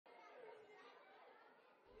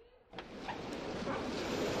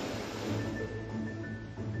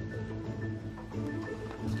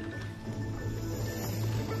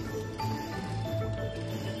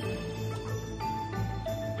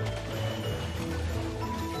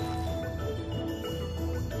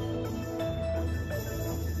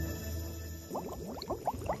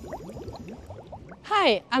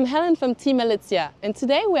Hi, I'm Helen from Team Malizia, and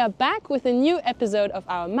today we are back with a new episode of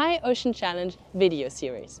our My Ocean Challenge video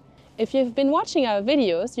series. If you've been watching our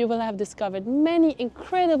videos, you will have discovered many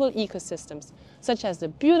incredible ecosystems, such as the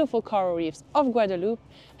beautiful coral reefs of Guadeloupe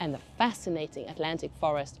and the fascinating Atlantic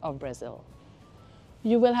forest of Brazil.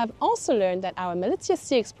 You will have also learned that our Malizia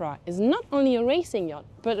Sea Explorer is not only a racing yacht,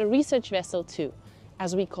 but a research vessel too,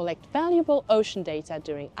 as we collect valuable ocean data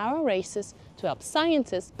during our races to help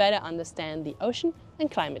scientists better understand the ocean and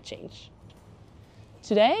climate change.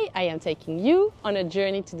 Today, I am taking you on a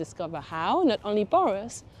journey to discover how not only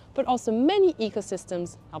Boris, but also many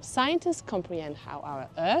ecosystems help scientists comprehend how our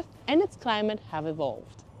Earth and its climate have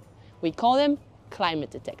evolved. We call them climate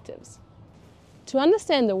detectives. To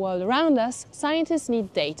understand the world around us, scientists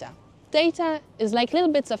need data. Data is like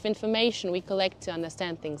little bits of information we collect to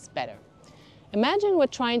understand things better. Imagine we're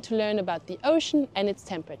trying to learn about the ocean and its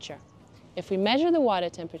temperature. If we measure the water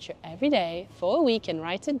temperature every day for a week and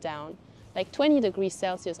write it down, like 20 degrees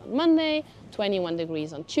Celsius on Monday, 21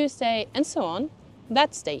 degrees on Tuesday, and so on,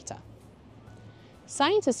 that's data.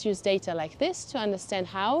 Scientists use data like this to understand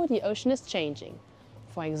how the ocean is changing.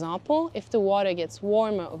 For example, if the water gets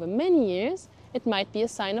warmer over many years, it might be a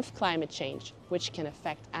sign of climate change, which can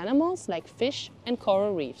affect animals like fish and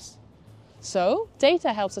coral reefs. So,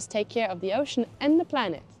 data helps us take care of the ocean and the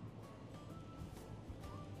planet.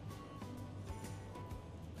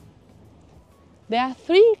 There are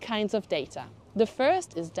three kinds of data. The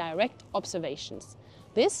first is direct observations.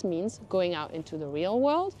 This means going out into the real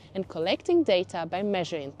world and collecting data by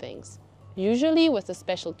measuring things, usually with a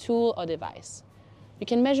special tool or device. You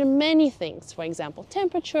can measure many things, for example,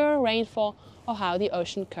 temperature, rainfall, or how the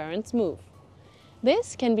ocean currents move.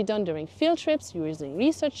 This can be done during field trips using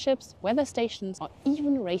research ships, weather stations, or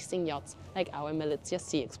even racing yachts like our Malizia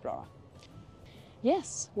Sea Explorer.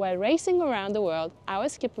 Yes, while racing around the world, our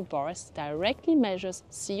skipper Boris directly measures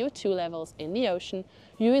CO2 levels in the ocean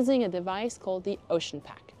using a device called the Ocean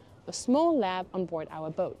Pack, a small lab on board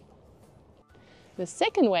our boat. The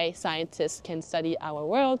second way scientists can study our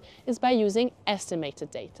world is by using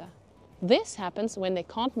estimated data. This happens when they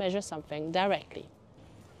can't measure something directly.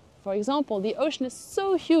 For example, the ocean is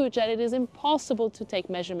so huge that it is impossible to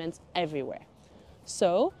take measurements everywhere.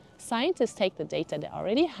 So, scientists take the data they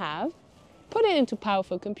already have, put it into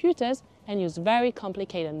powerful computers, and use very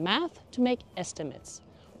complicated math to make estimates,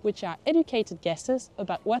 which are educated guesses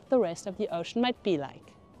about what the rest of the ocean might be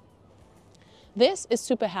like. This is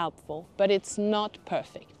super helpful, but it's not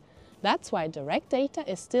perfect. That's why direct data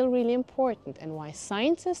is still really important and why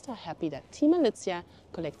scientists are happy that Team Malizia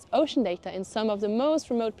collects ocean data in some of the most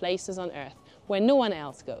remote places on Earth, where no one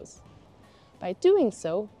else goes. By doing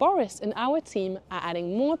so, Boris and our team are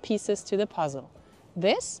adding more pieces to the puzzle.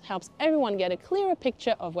 This helps everyone get a clearer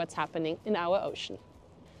picture of what's happening in our ocean.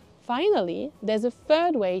 Finally, there's a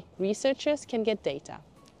third way researchers can get data: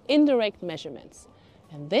 indirect measurements.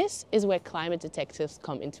 And this is where climate detectives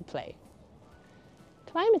come into play.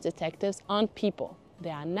 Climate detectives aren't people. They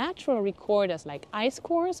are natural recorders like ice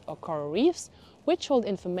cores or coral reefs, which hold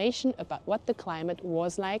information about what the climate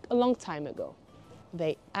was like a long time ago.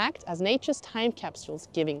 They act as nature's time capsules,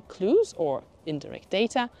 giving clues or indirect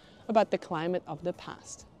data about the climate of the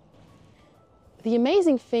past. The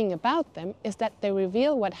amazing thing about them is that they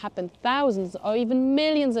reveal what happened thousands or even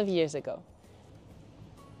millions of years ago.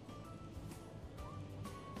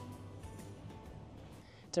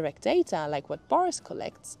 Direct data, like what Boris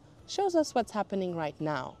collects, shows us what's happening right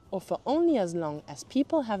now, or for only as long as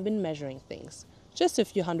people have been measuring things, just a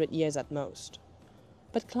few hundred years at most.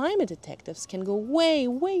 But climate detectives can go way,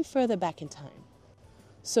 way further back in time.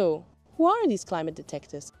 So, who are these climate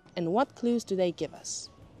detectives, and what clues do they give us?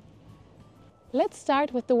 Let's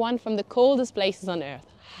start with the one from the coldest places on Earth,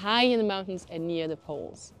 high in the mountains and near the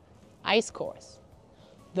poles: ice cores.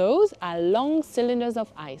 Those are long cylinders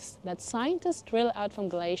of ice that scientists drill out from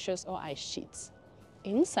glaciers or ice sheets.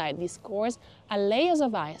 Inside these cores are layers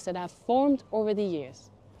of ice that have formed over the years.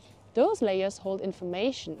 Those layers hold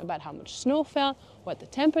information about how much snow fell, what the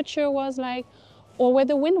temperature was like, or where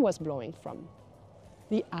the wind was blowing from.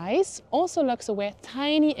 The ice also locks away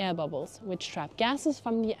tiny air bubbles, which trap gases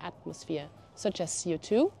from the atmosphere, such as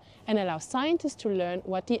CO2, and allow scientists to learn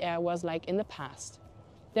what the air was like in the past.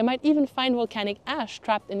 They might even find volcanic ash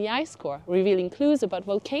trapped in the ice core, revealing clues about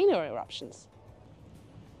volcano eruptions.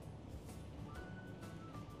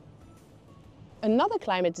 Another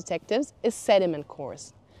climate detective is sediment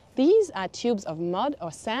cores. These are tubes of mud or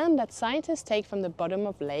sand that scientists take from the bottom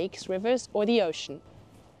of lakes, rivers, or the ocean.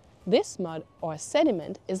 This mud or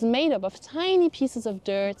sediment is made up of tiny pieces of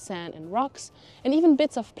dirt, sand, and rocks, and even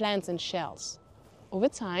bits of plants and shells. Over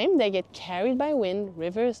time, they get carried by wind,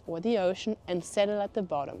 rivers, or the ocean and settle at the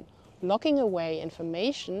bottom, locking away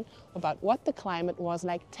information about what the climate was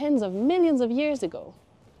like tens of millions of years ago.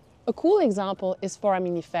 A cool example is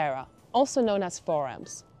foraminifera, also known as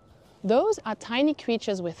forams. Those are tiny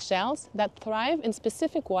creatures with shells that thrive in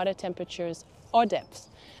specific water temperatures or depths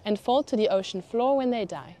and fall to the ocean floor when they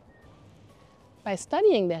die. By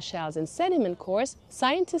studying their shells in sediment cores,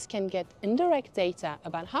 scientists can get indirect data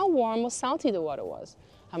about how warm or salty the water was,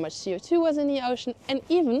 how much CO2 was in the ocean, and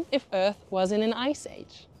even if Earth was in an ice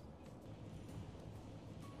age.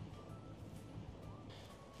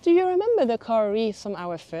 Do you remember the coral reefs from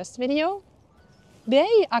our first video?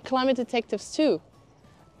 They are climate detectives too.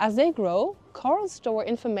 As they grow, corals store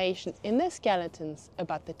information in their skeletons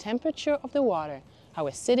about the temperature of the water, how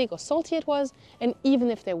acidic or salty it was, and even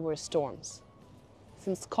if there were storms.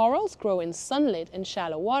 Since corals grow in sunlit and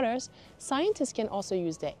shallow waters, scientists can also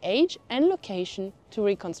use their age and location to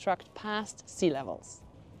reconstruct past sea levels.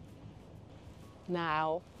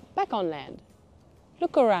 Now, back on land.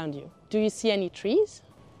 Look around you. Do you see any trees?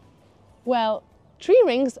 Well, tree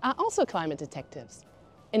rings are also climate detectives.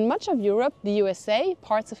 In much of Europe, the USA,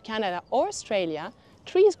 parts of Canada or Australia,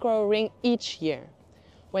 trees grow a ring each year.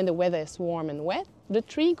 When the weather is warm and wet, the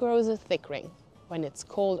tree grows a thick ring. When it's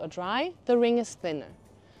cold or dry, the ring is thinner.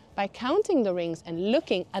 By counting the rings and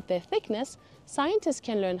looking at their thickness, scientists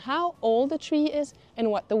can learn how old the tree is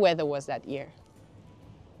and what the weather was that year.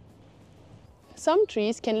 Some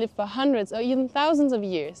trees can live for hundreds or even thousands of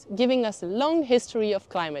years, giving us a long history of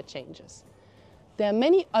climate changes. There are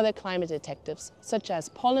many other climate detectives, such as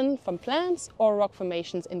pollen from plants or rock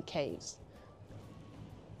formations in caves.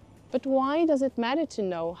 But why does it matter to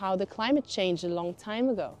know how the climate changed a long time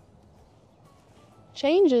ago?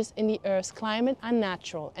 Changes in the Earth's climate are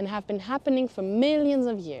natural and have been happening for millions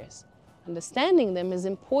of years. Understanding them is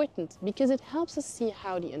important because it helps us see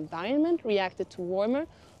how the environment reacted to warmer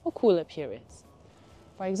or cooler periods.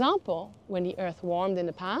 For example, when the Earth warmed in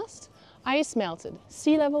the past, ice melted,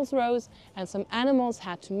 sea levels rose, and some animals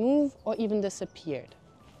had to move or even disappeared.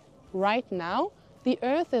 Right now, the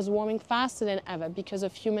Earth is warming faster than ever because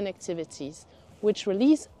of human activities, which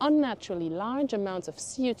release unnaturally large amounts of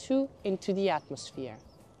CO2 into the atmosphere.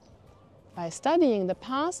 By studying the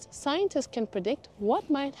past, scientists can predict what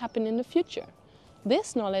might happen in the future.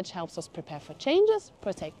 This knowledge helps us prepare for changes,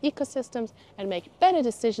 protect ecosystems, and make better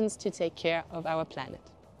decisions to take care of our planet.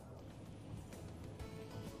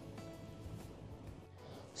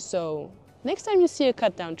 So, next time you see a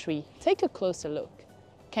cut-down tree, take a closer look.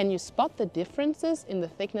 Can you spot the differences in the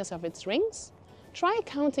thickness of its rings? Try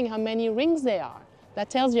counting how many rings there are. That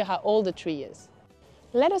tells you how old the tree is.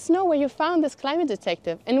 Let us know where you found this climate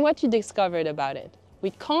detective and what you discovered about it.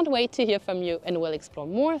 We can't wait to hear from you, and we'll explore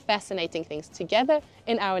more fascinating things together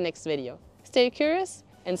in our next video. Stay curious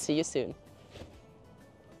and see you soon.